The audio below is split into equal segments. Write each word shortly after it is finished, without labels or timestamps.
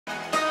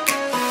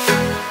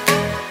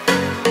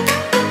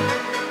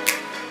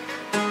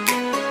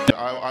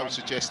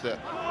suggest that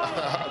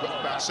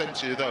about a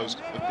century of those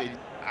have been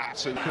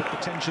absolutely...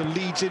 Potential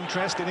Leeds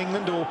interest in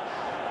England, or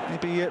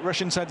maybe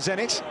Russian side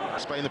Zenit.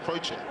 Spain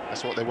approach it.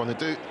 That's what they want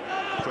to do.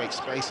 Create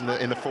space in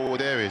the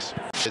forward areas.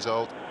 Years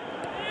old.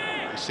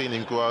 We've seen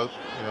him grow.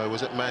 You know, he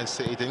was at Man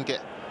City, didn't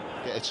get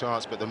a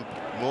chance, but the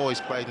more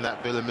he's played in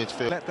that Villa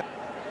midfield,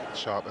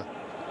 sharper.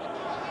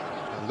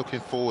 And looking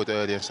forward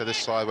earlier instead of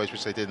sideways,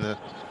 which they did in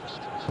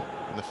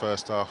the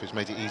first half, which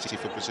made it easy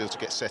for Brazil to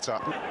get set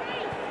up.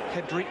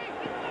 Pedri.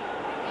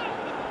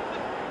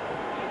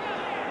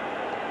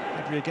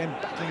 Pedri again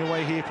battling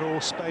away here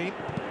for Spain.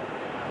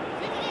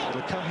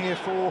 It'll come here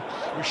for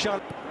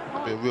Richard.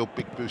 It'll be a real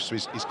big boost to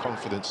his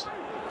confidence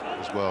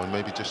as well, and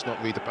maybe just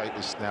not read the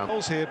papers now.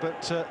 Goals here,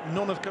 but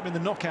none have come in the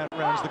knockout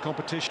rounds of the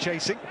competition.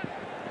 Chasing,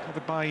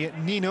 covered by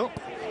Nino.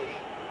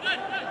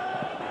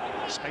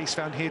 Space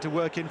found here to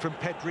work in from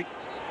Pedri.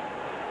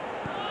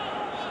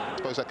 I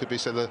suppose that could be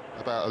said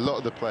about a lot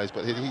of the players,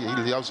 but he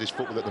loves his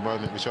football at the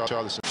moment,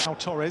 Richarlison. Now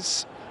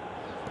Torres.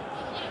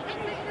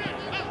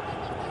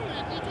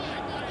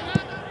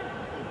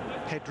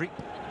 Pedri,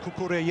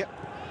 Cucurella.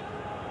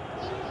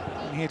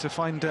 And here to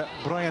find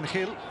Bryan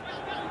Gil.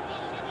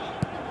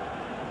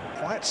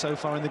 Quiet so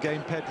far in the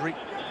game, Pedri.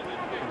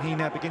 And he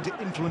now begins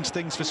to influence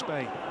things for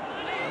Spain.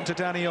 On to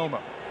Dani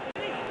Olmo.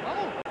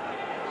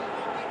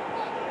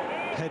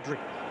 Pedri.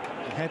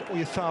 Ahead,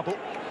 Oyarzabal.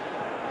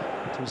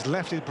 To his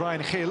left is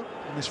Bryan Gil.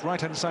 On this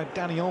right-hand side,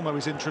 Dani Olmo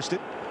is interested.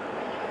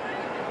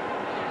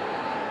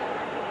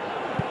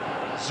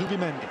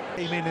 Zubimendi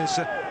came in as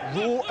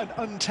raw and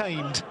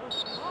untamed.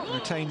 And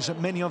retains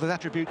many other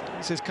attributes.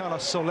 This is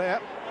Carlos Soler.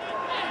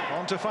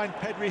 On to find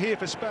Pedri here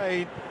for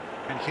Spain.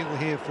 And Gil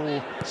here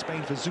for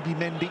Spain for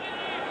Zubimendi.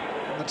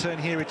 On the turn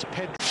here, it's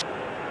Pedri.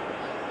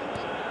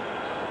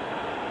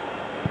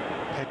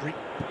 Pedri.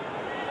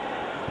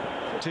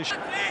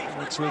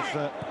 It's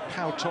with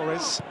Pau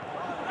Torres.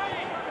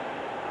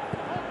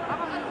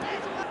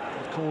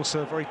 Of course,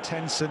 a very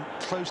tense and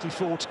closely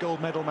fought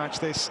gold medal match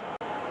this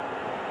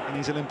in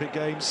these Olympic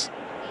Games.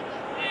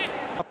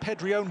 A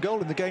Pedri own goal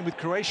in the game with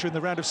Croatia in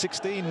the round of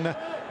 16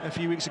 a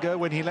few weeks ago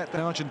when he let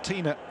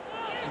Argentina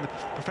in the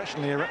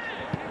professional era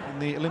in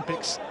the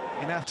Olympics.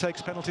 He now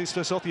takes penalties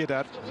for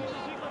Sociedad.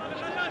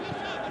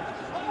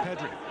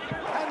 Pedri.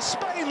 And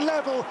Spain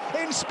level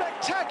in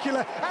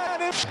spectacular.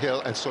 And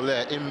Gil and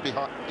Soler in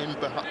behind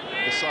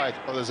beside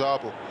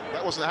Oyarzabal.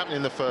 That wasn't happening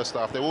in the first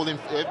half.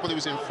 Everybody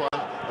was in front.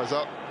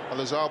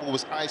 Oyarzabal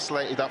was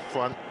isolated up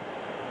front.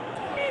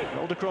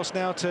 Rolled across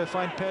now to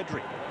find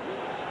Pedri.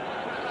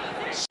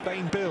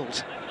 Spain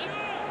build.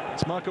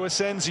 It's Marco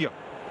Asensio.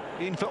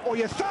 In for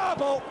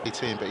Oyarzabal.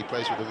 Team, but he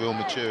plays with a real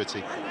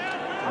maturity.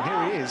 And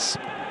here he is.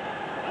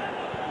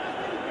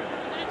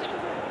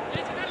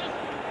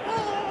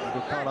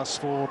 Carlos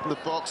for the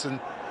box and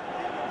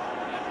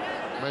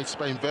made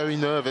Spain very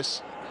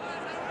nervous.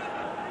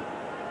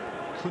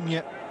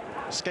 Cunha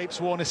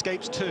escapes one,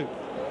 escapes two.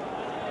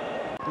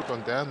 Good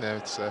one down there.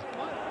 It's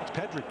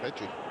Pedri.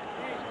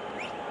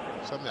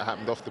 Something that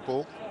happened off the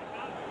ball.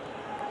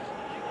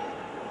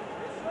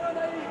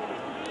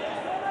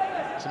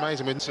 It's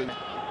amazing when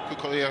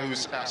Cucurella, who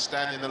was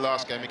outstanding in the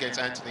last game against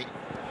Anthony.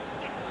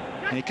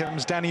 Here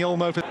comes Dani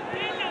Olmo for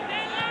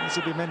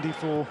Zubimendi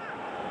for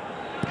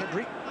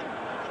Pedri.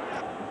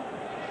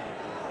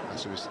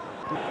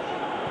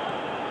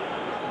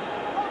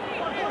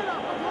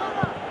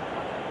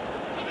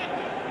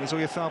 Here's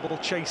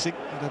Oyarzabal chasing,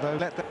 although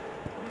let the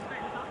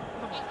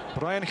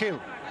Bryan Gil.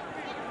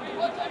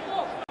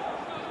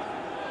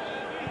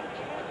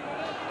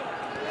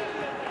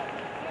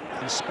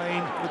 And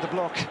Spain with the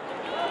block,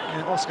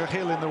 and Oscar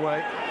Gil in the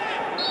way.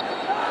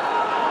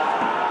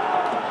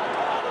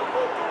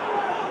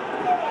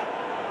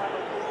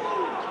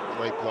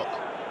 Great block.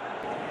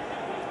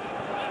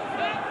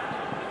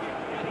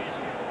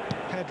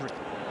 Pedri.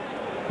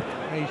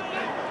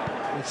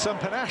 With some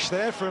panache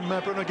there from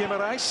Bruno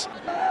Guimaraes.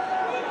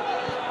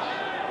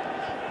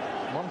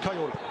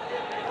 Moncayola.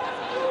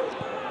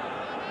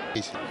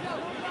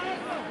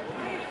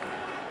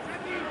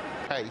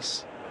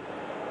 Pace.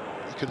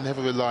 You can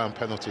never rely on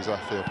penalties, I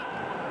feel.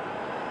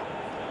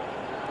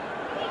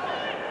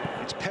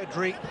 It's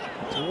Pedri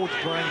towards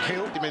Bryan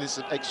Gil. 50 minutes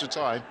of extra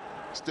time.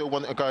 Still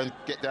want to go and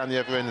get down the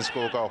other end and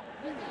score a goal.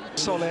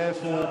 Soler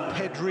for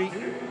Pedri.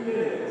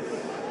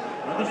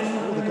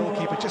 The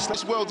goalkeeper just...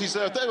 It's well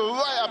deserved. They were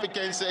right up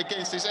against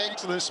this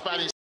excellent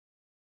Spanish